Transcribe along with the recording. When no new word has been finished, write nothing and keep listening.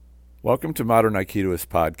Welcome to Modern Aikidoist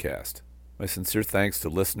Podcast. My sincere thanks to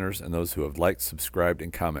listeners and those who have liked, subscribed,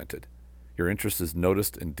 and commented. Your interest is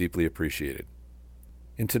noticed and deeply appreciated.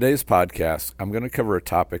 In today's podcast, I'm going to cover a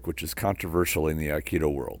topic which is controversial in the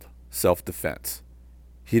Aikido world, self-defense.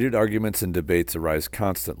 Heated arguments and debates arise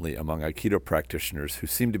constantly among Aikido practitioners who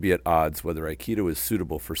seem to be at odds whether Aikido is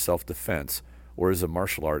suitable for self-defense or is a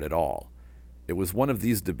martial art at all. It was one of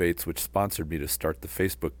these debates which sponsored me to start the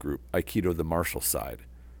Facebook group Aikido the Martial Side.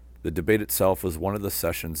 The debate itself was one of the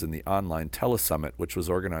sessions in the online telesummit which was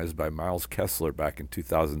organized by Miles Kessler back in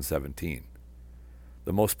 2017.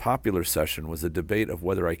 The most popular session was a debate of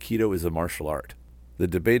whether Aikido is a martial art. The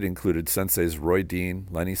debate included senseis Roy Dean,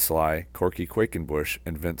 Lenny Sly, Corky Quakenbush,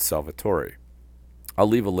 and Vince Salvatore. I'll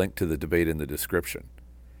leave a link to the debate in the description.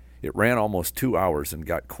 It ran almost 2 hours and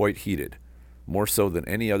got quite heated, more so than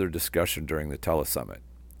any other discussion during the telesummit.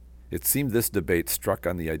 It seemed this debate struck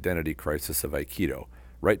on the identity crisis of Aikido,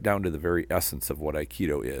 right down to the very essence of what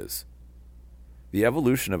Aikido is. The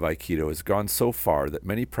evolution of Aikido has gone so far that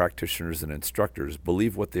many practitioners and instructors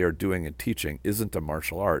believe what they are doing and teaching isn't a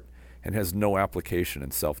martial art and has no application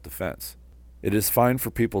in self-defense. It is fine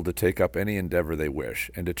for people to take up any endeavor they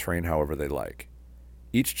wish and to train however they like.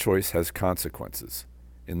 Each choice has consequences.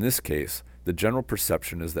 In this case, the general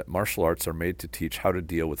perception is that martial arts are made to teach how to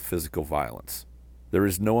deal with physical violence. There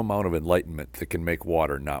is no amount of enlightenment that can make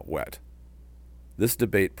water not wet. This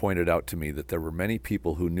debate pointed out to me that there were many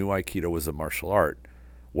people who knew Aikido was a martial art,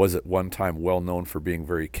 was at one time well known for being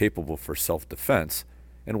very capable for self-defense,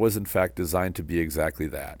 and was in fact designed to be exactly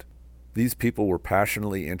that. These people were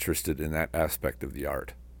passionately interested in that aspect of the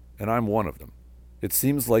art, and I'm one of them. It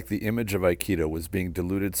seems like the image of Aikido was being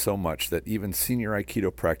diluted so much that even senior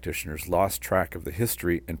Aikido practitioners lost track of the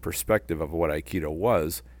history and perspective of what Aikido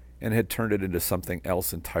was and had turned it into something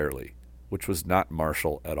else entirely, which was not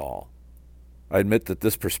martial at all. I admit that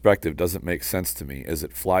this perspective doesn't make sense to me, as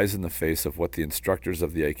it flies in the face of what the instructors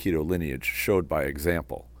of the Aikido lineage showed by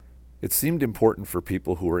example. It seemed important for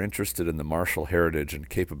people who were interested in the martial heritage and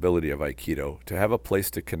capability of Aikido to have a place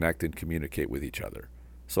to connect and communicate with each other,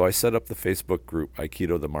 so I set up the Facebook group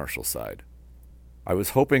Aikido the Martial Side. I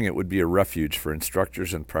was hoping it would be a refuge for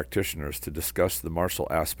instructors and practitioners to discuss the martial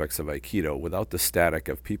aspects of Aikido without the static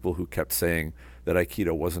of people who kept saying that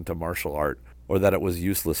Aikido wasn't a martial art or that it was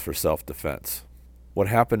useless for self-defense. What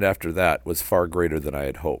happened after that was far greater than I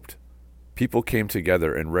had hoped. People came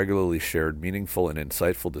together and regularly shared meaningful and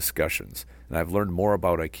insightful discussions, and I've learned more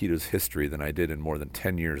about Aikido's history than I did in more than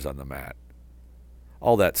 10 years on the mat.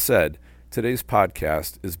 All that said, today's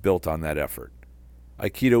podcast is built on that effort.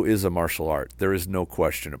 Aikido is a martial art. There is no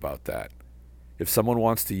question about that. If someone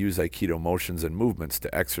wants to use Aikido motions and movements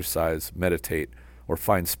to exercise, meditate, or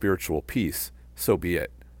find spiritual peace, so be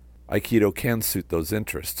it. Aikido can suit those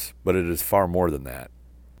interests, but it is far more than that.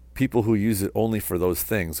 People who use it only for those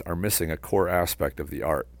things are missing a core aspect of the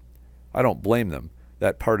art. I don't blame them.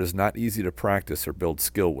 That part is not easy to practice or build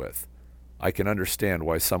skill with. I can understand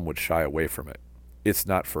why some would shy away from it. It's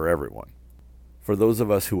not for everyone. For those of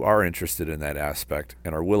us who are interested in that aspect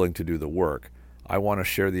and are willing to do the work, I want to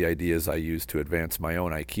share the ideas I use to advance my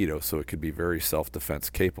own Aikido so it could be very self-defense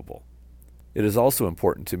capable. It is also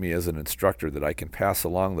important to me as an instructor that I can pass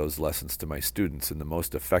along those lessons to my students in the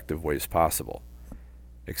most effective ways possible.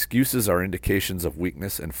 Excuses are indications of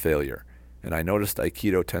weakness and failure, and I noticed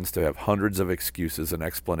Aikido tends to have hundreds of excuses and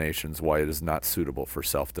explanations why it is not suitable for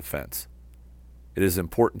self-defense. It is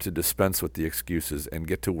important to dispense with the excuses and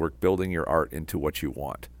get to work building your art into what you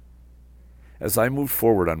want. As I moved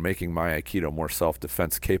forward on making my Aikido more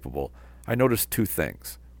self-defense capable, I noticed two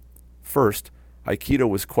things. First, Aikido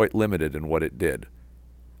was quite limited in what it did.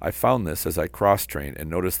 I found this as I cross-trained and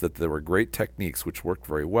noticed that there were great techniques which worked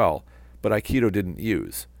very well, but Aikido didn't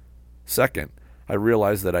use. Second, I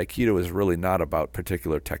realized that Aikido is really not about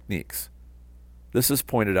particular techniques. This is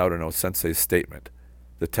pointed out in O-sensei's statement.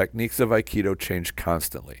 The techniques of Aikido change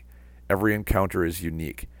constantly. Every encounter is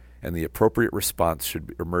unique, and the appropriate response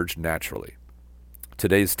should emerge naturally.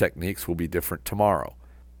 Today's techniques will be different tomorrow.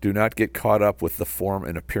 Do not get caught up with the form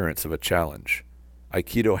and appearance of a challenge.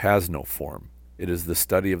 Aikido has no form. It is the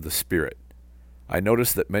study of the spirit. I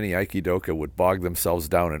noticed that many Aikidoka would bog themselves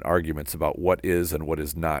down in arguments about what is and what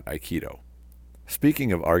is not Aikido.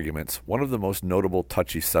 Speaking of arguments, one of the most notable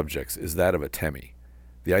touchy subjects is that of atemi.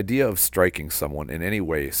 The idea of striking someone in any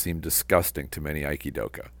way seemed disgusting to many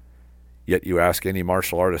Aikidoka. Yet you ask any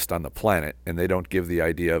martial artist on the planet, and they don't give the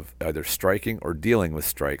idea of either striking or dealing with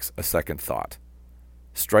strikes a second thought.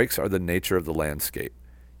 Strikes are the nature of the landscape.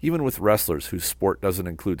 Even with wrestlers whose sport doesn't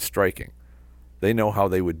include striking, they know how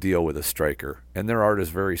they would deal with a striker, and their art is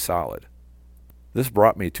very solid. This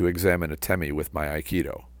brought me to examine atemi with my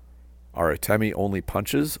Aikido. Are atemi only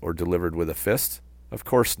punches or delivered with a fist? Of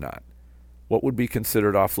course not. What would be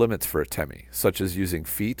considered off limits for atemi, such as using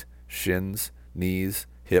feet, shins, knees,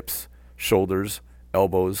 hips, shoulders,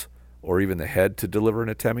 elbows, or even the head to deliver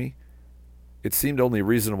an atemi? It seemed only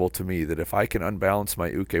reasonable to me that if I can unbalance my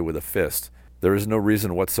uke with a fist, there is no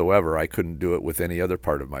reason whatsoever I couldn't do it with any other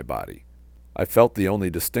part of my body. I felt the only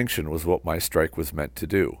distinction was what my strike was meant to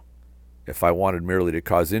do. If I wanted merely to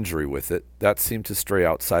cause injury with it, that seemed to stray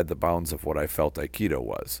outside the bounds of what I felt Aikido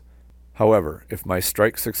was. However, if my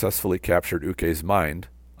strike successfully captured uke's mind,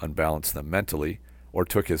 unbalanced them mentally, or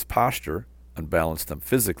took his posture, unbalanced them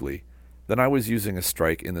physically, then I was using a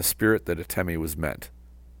strike in the spirit that atemi was meant.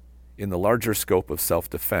 In the larger scope of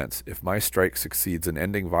self-defense, if my strike succeeds in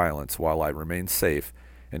ending violence while I remain safe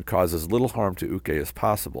and causes little harm to uke as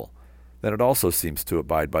possible, then it also seems to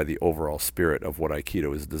abide by the overall spirit of what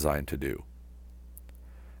Aikido is designed to do.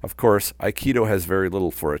 Of course, Aikido has very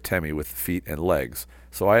little for atemi with feet and legs,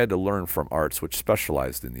 so I had to learn from arts which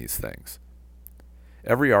specialized in these things.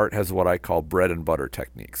 Every art has what I call bread and butter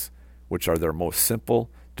techniques, which are their most simple,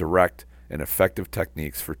 direct, and effective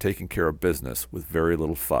techniques for taking care of business with very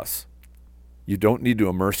little fuss. You don't need to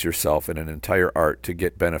immerse yourself in an entire art to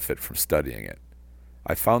get benefit from studying it.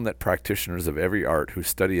 I found that practitioners of every art who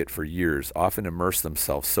study it for years often immerse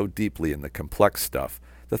themselves so deeply in the complex stuff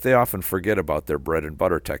that they often forget about their bread and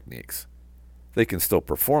butter techniques. They can still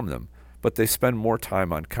perform them, but they spend more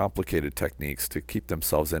time on complicated techniques to keep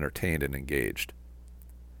themselves entertained and engaged.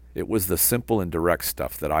 It was the simple and direct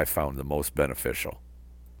stuff that I found the most beneficial.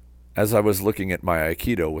 As I was looking at my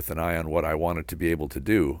Aikido with an eye on what I wanted to be able to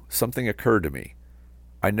do, something occurred to me.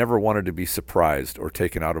 I never wanted to be surprised or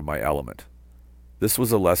taken out of my element. This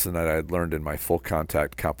was a lesson that I had learned in my full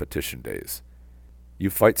contact competition days. You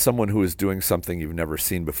fight someone who is doing something you've never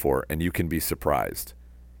seen before, and you can be surprised.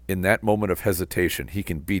 In that moment of hesitation, he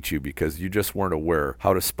can beat you because you just weren't aware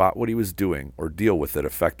how to spot what he was doing or deal with it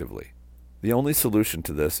effectively. The only solution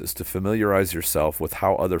to this is to familiarize yourself with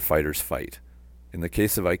how other fighters fight. In the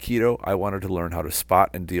case of Aikido, I wanted to learn how to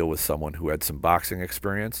spot and deal with someone who had some boxing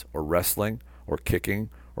experience, or wrestling, or kicking,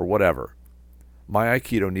 or whatever. My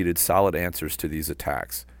Aikido needed solid answers to these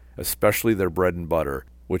attacks, especially their bread and butter,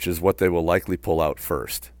 which is what they will likely pull out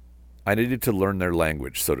first. I needed to learn their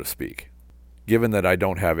language, so to speak. Given that I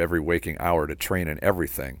don't have every waking hour to train in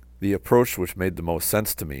everything, the approach which made the most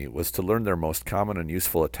sense to me was to learn their most common and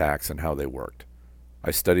useful attacks and how they worked.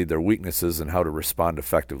 I studied their weaknesses and how to respond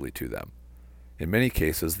effectively to them. In many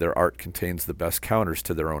cases, their art contains the best counters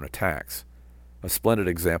to their own attacks. A splendid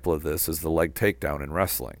example of this is the leg takedown in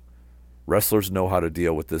wrestling. Wrestlers know how to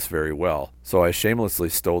deal with this very well, so I shamelessly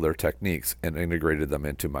stole their techniques and integrated them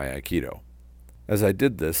into my Aikido. As I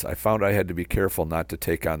did this, I found I had to be careful not to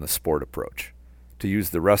take on the sport approach. To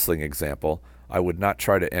use the wrestling example, I would not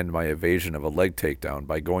try to end my evasion of a leg takedown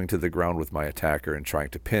by going to the ground with my attacker and trying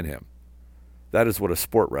to pin him. That is what a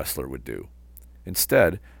sport wrestler would do.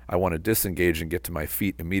 Instead, I want to disengage and get to my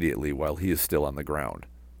feet immediately while he is still on the ground.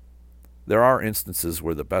 There are instances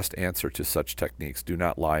where the best answer to such techniques do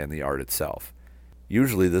not lie in the art itself.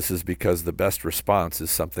 Usually this is because the best response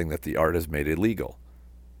is something that the art has made illegal.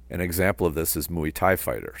 An example of this is Muay Thai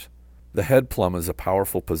fighters. The head plum is a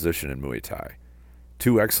powerful position in Muay Thai.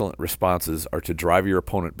 Two excellent responses are to drive your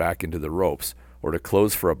opponent back into the ropes or to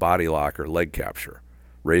close for a body lock or leg capture.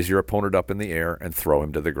 Raise your opponent up in the air and throw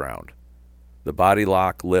him to the ground. The body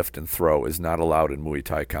lock, lift, and throw is not allowed in Muay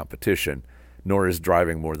Thai competition, nor is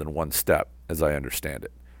driving more than one step, as I understand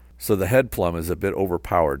it. So the head plum is a bit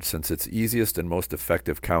overpowered since its easiest and most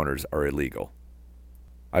effective counters are illegal.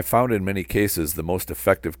 I found in many cases the most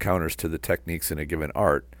effective counters to the techniques in a given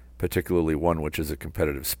art, particularly one which is a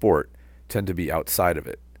competitive sport, tend to be outside of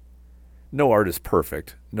it. No art is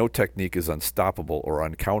perfect, no technique is unstoppable or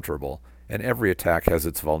uncounterable, and every attack has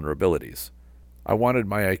its vulnerabilities. I wanted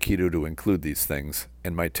my Aikido to include these things,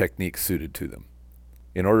 and my technique suited to them.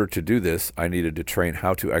 In order to do this, I needed to train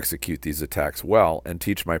how to execute these attacks well and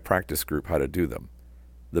teach my practice group how to do them.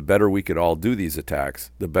 The better we could all do these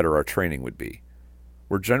attacks, the better our training would be.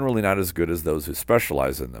 We're generally not as good as those who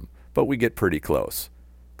specialize in them, but we get pretty close.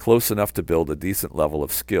 Close enough to build a decent level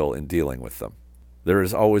of skill in dealing with them. There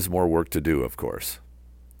is always more work to do, of course.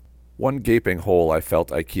 One gaping hole I felt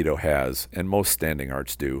Aikido has, and most standing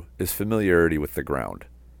arts do, is familiarity with the ground.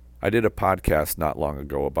 I did a podcast not long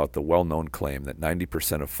ago about the well-known claim that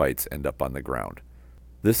 90% of fights end up on the ground.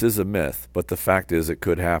 This is a myth, but the fact is it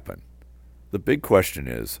could happen. The big question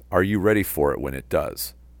is, are you ready for it when it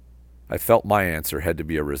does? I felt my answer had to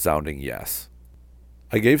be a resounding yes.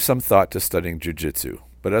 I gave some thought to studying jiu-jitsu,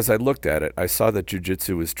 but as I looked at it, I saw that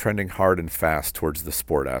jiu-jitsu was trending hard and fast towards the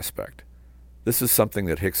sport aspect. This is something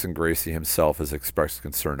that Rickson Gracie himself has expressed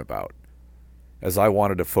concern about. As I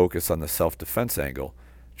wanted to focus on the self-defense angle,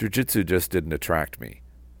 jiu-jitsu just didn't attract me.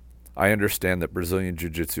 I understand that Brazilian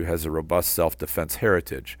jiu-jitsu has a robust self-defense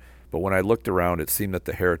heritage, but when I looked around, it seemed that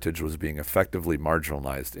the heritage was being effectively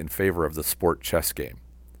marginalized in favor of the sport chess game.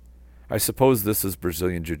 I suppose this is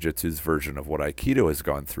Brazilian jiu-jitsu's version of what Aikido has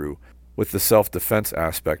gone through, with the self-defense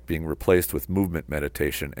aspect being replaced with movement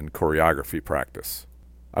meditation and choreography practice.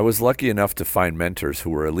 I was lucky enough to find mentors who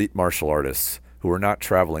were elite martial artists who were not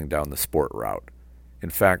traveling down the sport route. In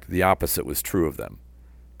fact, the opposite was true of them.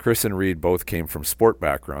 Chris and Reed both came from sport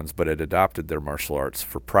backgrounds but had adopted their martial arts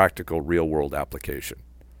for practical, real-world application.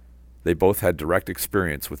 They both had direct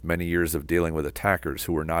experience with many years of dealing with attackers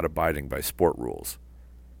who were not abiding by sport rules.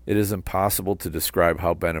 It is impossible to describe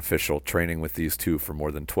how beneficial training with these two for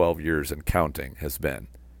more than 12 years and counting has been.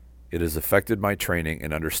 It has affected my training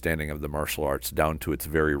and understanding of the martial arts down to its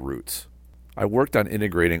very roots. I worked on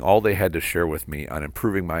integrating all they had to share with me on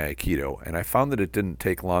improving my Aikido, and I found that it didn't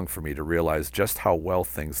take long for me to realize just how well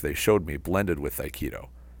things they showed me blended with Aikido,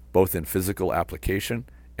 both in physical application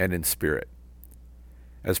and in spirit.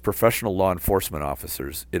 As professional law enforcement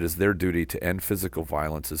officers, it is their duty to end physical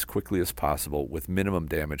violence as quickly as possible with minimum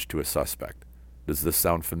damage to a suspect. Does this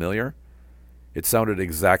sound familiar? It sounded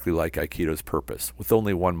exactly like Aikido's purpose, with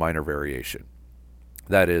only one minor variation.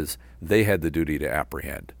 That is, they had the duty to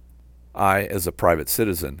apprehend. I, as a private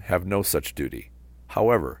citizen, have no such duty.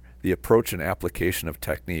 However, the approach and application of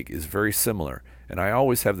technique is very similar, and I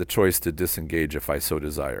always have the choice to disengage if I so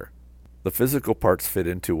desire. The physical parts fit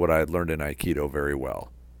into what I had learned in Aikido very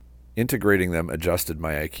well. Integrating them adjusted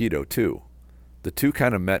my Aikido too. The two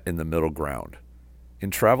kind of met in the middle ground.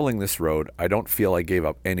 In traveling this road, I don't feel I gave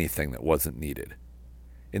up anything that wasn't needed.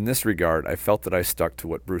 In this regard, I felt that I stuck to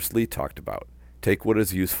what Bruce Lee talked about. Take what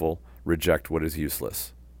is useful, reject what is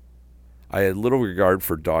useless. I had little regard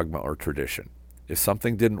for dogma or tradition. If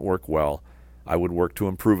something didn't work well, I would work to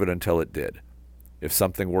improve it until it did. If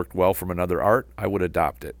something worked well from another art, I would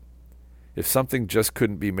adopt it. If something just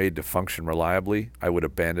couldn't be made to function reliably, I would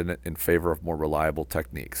abandon it in favor of more reliable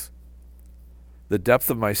techniques. The depth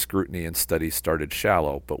of my scrutiny and study started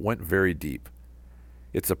shallow, but went very deep.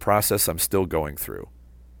 It's a process I'm still going through.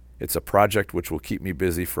 It's a project which will keep me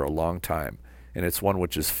busy for a long time, and it's one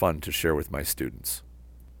which is fun to share with my students.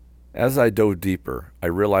 As I dove deeper, I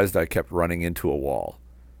realized I kept running into a wall.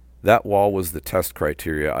 That wall was the test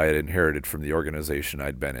criteria I had inherited from the organization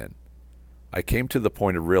I'd been in. I came to the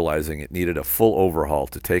point of realizing it needed a full overhaul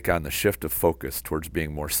to take on the shift of focus towards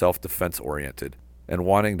being more self-defense oriented and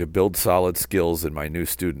wanting to build solid skills in my new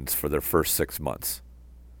students for their first 6 months.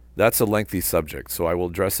 That's a lengthy subject, so I will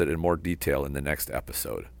address it in more detail in the next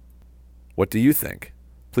episode. What do you think?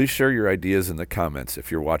 Please share your ideas in the comments if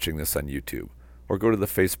you're watching this on YouTube, or go to the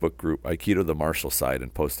Facebook group Aikido the Martial Side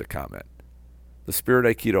and post a comment. The Spirit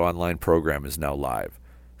Aikido online program is now live.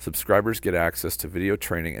 Subscribers get access to video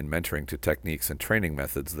training and mentoring to techniques and training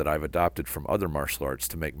methods that I've adopted from other martial arts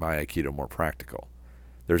to make my Aikido more practical.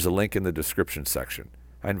 There's a link in the description section.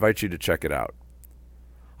 I invite you to check it out.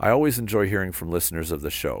 I always enjoy hearing from listeners of the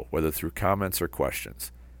show, whether through comments or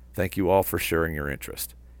questions. Thank you all for sharing your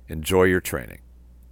interest. Enjoy your training.